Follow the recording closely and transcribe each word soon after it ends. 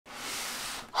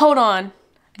Hold on,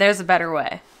 there's a better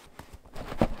way.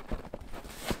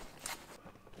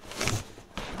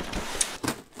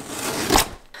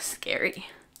 Scary.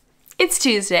 It's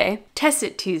Tuesday, Test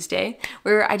It Tuesday,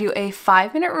 where I do a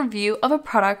 5-minute review of a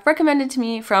product recommended to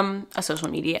me from a social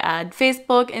media ad.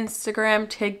 Facebook, Instagram,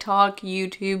 TikTok,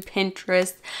 YouTube,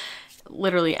 Pinterest,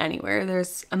 literally anywhere.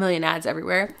 There's a million ads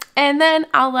everywhere. And then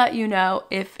I'll let you know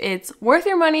if it's worth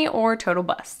your money or total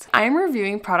bust. I am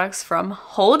reviewing products from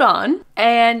Hold On,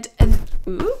 and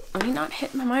ooh, let me not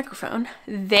hit my microphone.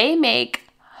 They make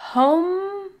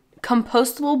home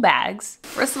compostable bags.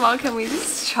 First of all, can we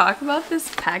just talk about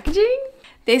this packaging?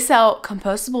 They sell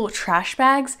compostable trash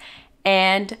bags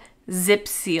and zip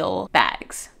seal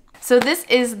bags. So this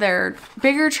is their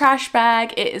bigger trash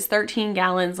bag. It is 13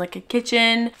 gallons, like a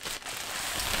kitchen.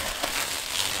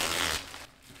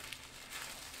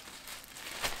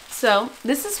 So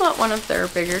this is what one of their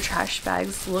bigger trash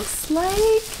bags looks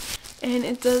like. And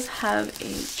it does have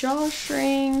a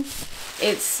drawstring.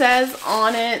 It says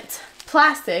on it,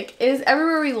 plastic is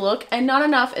everywhere we look and not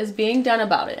enough is being done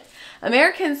about it.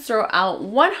 Americans throw out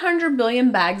 100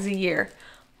 billion bags a year.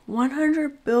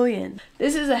 100 billion.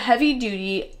 This is a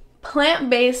heavy-duty,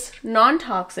 plant-based,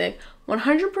 non-toxic,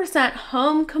 100%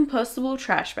 home compostable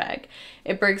trash bag.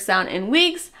 It breaks down in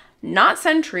weeks, not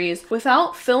centuries,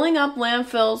 without filling up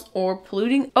landfills or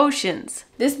polluting oceans.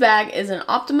 This bag is an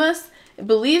optimist. It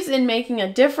believes in making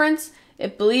a difference.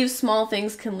 It believes small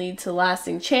things can lead to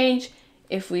lasting change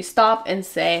if we stop and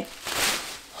say,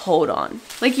 hold on.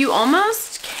 Like, you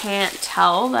almost can't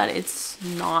tell that it's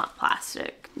not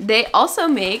plastic. They also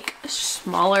make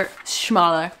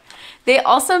They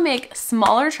also make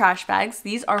smaller trash bags.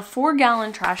 These are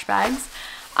 4-gallon trash bags.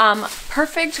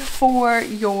 Perfect for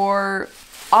your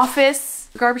office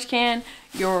garbage can,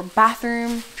 your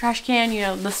bathroom trash can, you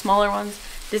know, the smaller ones.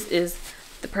 This is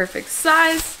the perfect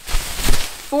size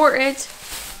for it.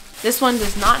 This one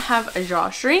does not have a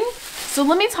drawstring. So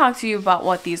let me talk to you about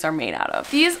what these are made out of.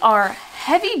 These are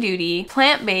heavy-duty,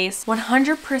 plant-based,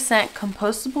 100%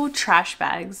 compostable trash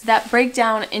bags that break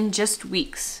down in just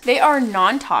weeks. They are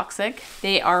non-toxic.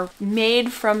 They are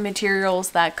made from materials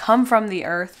that come from the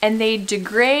earth, and they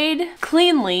degrade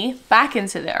cleanly back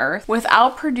into the earth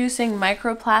without producing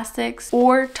microplastics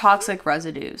or toxic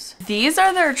residues. These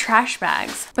are their trash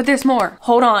bags, but there's more.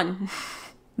 Hold on.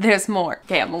 There's more.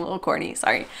 Okay, I'm a little corny,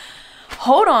 sorry.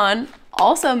 Hold On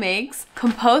also makes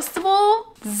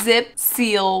compostable zip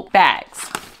seal bags.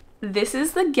 This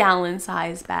is the gallon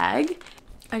size bag.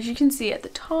 As you can see at the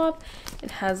top,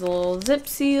 it has a little zip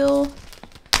seal,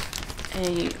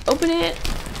 and you open it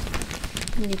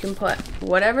and you can put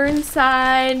whatever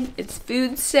inside. It's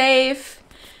food safe,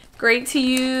 great to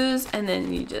use, and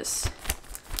then you just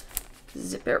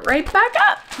zip it right back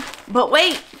up. But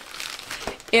wait,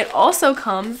 it also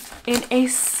comes in a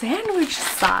sandwich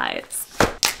size.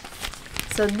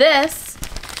 So this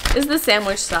is the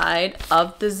sandwich side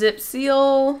of the zip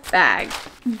seal bag.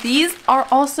 These are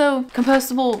also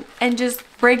compostable and just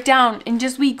break down in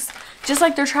just weeks, just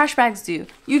like their trash bags do.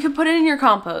 You can put it in your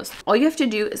compost. All you have to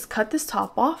do is cut this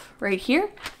top off right here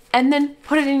and then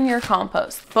put it in your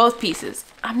compost, both pieces.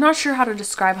 I'm not sure how to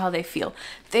describe how they feel.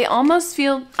 They almost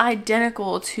feel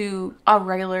identical to a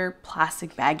regular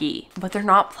plastic baggie, but they're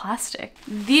not plastic.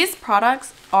 These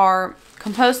products are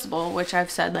compostable, which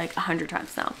I've said like 100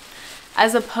 times now,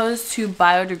 as opposed to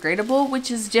biodegradable,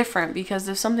 which is different because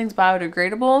if something's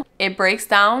biodegradable, it breaks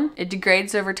down, it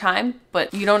degrades over time,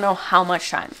 but you don't know how much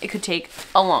time. It could take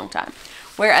a long time.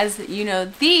 Whereas, you know,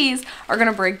 these are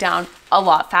gonna break down a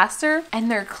lot faster,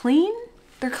 and they're clean.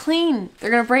 They're clean.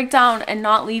 They're gonna break down and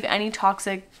not leave any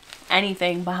toxic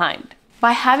anything behind.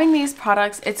 By having these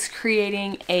products, it's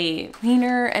creating a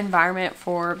cleaner environment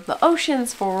for the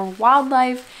oceans, for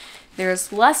wildlife.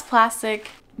 There's less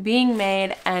plastic being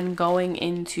made and going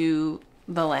into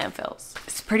the landfills.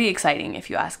 It's pretty exciting if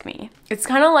you ask me. It's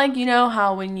kind of like, you know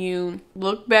how when you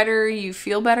look better, you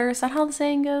feel better? Is that how the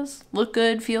saying goes? Look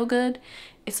good, feel good?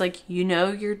 It's like, you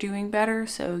know you're doing better,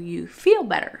 so you feel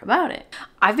better about it.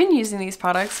 I've been using these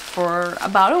products for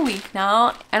about a week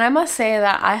now, and I must say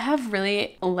that I have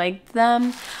really liked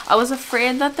them. I was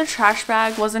afraid that the trash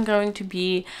bag wasn't going to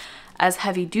be as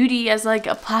heavy duty as like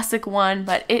a plastic one,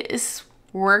 but it is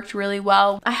worked really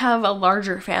well. I have a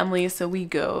larger family, so we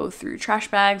go through trash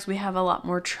bags. We have a lot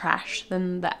more trash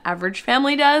than the average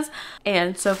family does,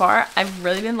 and so far I've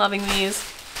really been loving these.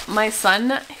 My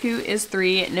son, who is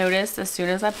 3, noticed as soon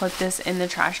as I put this in the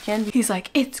trash can. He's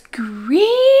like, "It's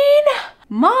green!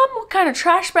 Mom, what kind of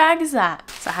trash bag is that?"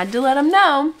 So I had to let him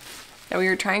know that we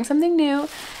were trying something new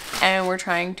and we're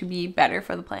trying to be better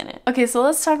for the planet. Okay, so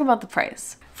let's talk about the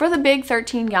price. For the big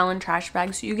 13-gallon trash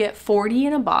bags, you get 40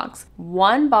 in a box.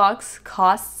 One box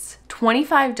costs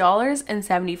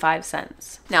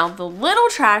 $25.75. Now the little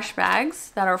trash bags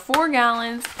that are 4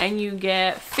 gallons and you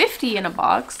get 50 in a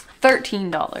box,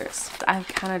 $13. I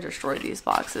kind of destroyed these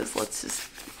boxes. Let's just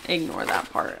ignore that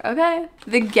part, okay?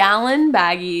 The gallon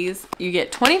baggies, you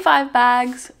get 25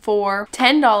 bags for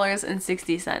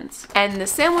 $10.60. And the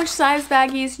sandwich size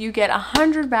baggies, you get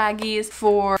 100 baggies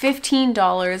for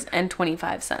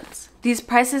 $15.25. These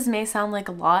prices may sound like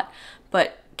a lot,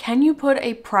 but can you put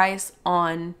a price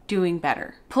on doing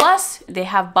better? Plus, they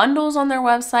have bundles on their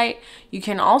website. You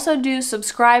can also do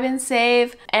subscribe and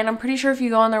save. And I'm pretty sure if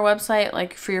you go on their website,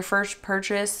 like for your first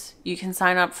purchase, you can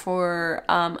sign up for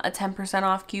a 10%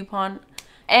 off coupon.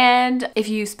 And if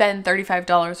you spend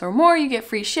 $35 or more, you get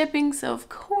free shipping. So of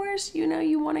course, you know,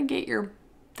 you want to get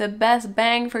the best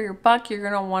bang for your buck. You're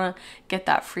going to want to get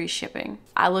that free shipping.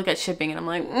 I look at shipping and I'm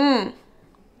like,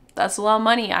 that's a lot of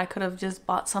money. I could have just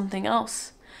bought something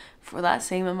else for that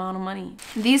same amount of money.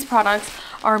 These products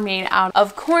are made out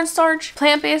of cornstarch,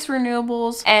 plant-based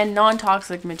renewables, and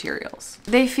non-toxic materials.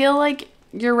 They feel like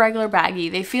your regular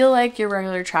baggie. They feel like your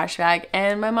regular trash bag,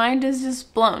 and my mind is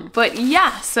just blown. But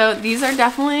yeah, so these are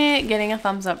definitely getting a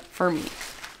thumbs up for me.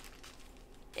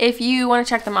 If you want to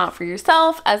check them out for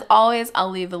yourself, as always, I'll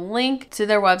leave a link to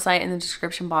their website in the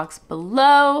description box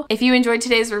below. If you enjoyed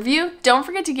today's review, don't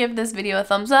forget to give this video a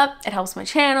thumbs up. It helps my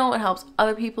channel. It helps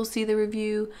other people see the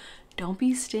review. Don't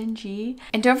be stingy.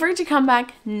 And don't forget to come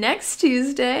back next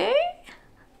Tuesday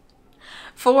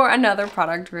for another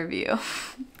product review.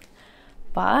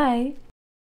 Bye.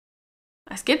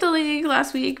 I skipped the league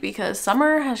last week because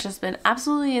summer has just been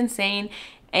absolutely insane,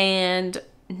 and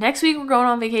next week we're going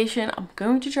on vacation. I'm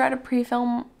going to try to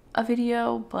pre-film a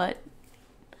video, but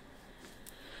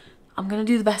I'm gonna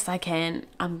do the best I can.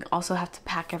 I'm also have to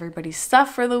pack everybody's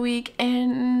stuff for the week,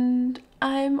 and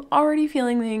I'm already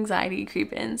feeling the anxiety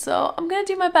creep in, so I'm gonna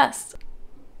do my best.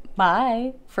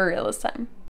 Bye. For real this time.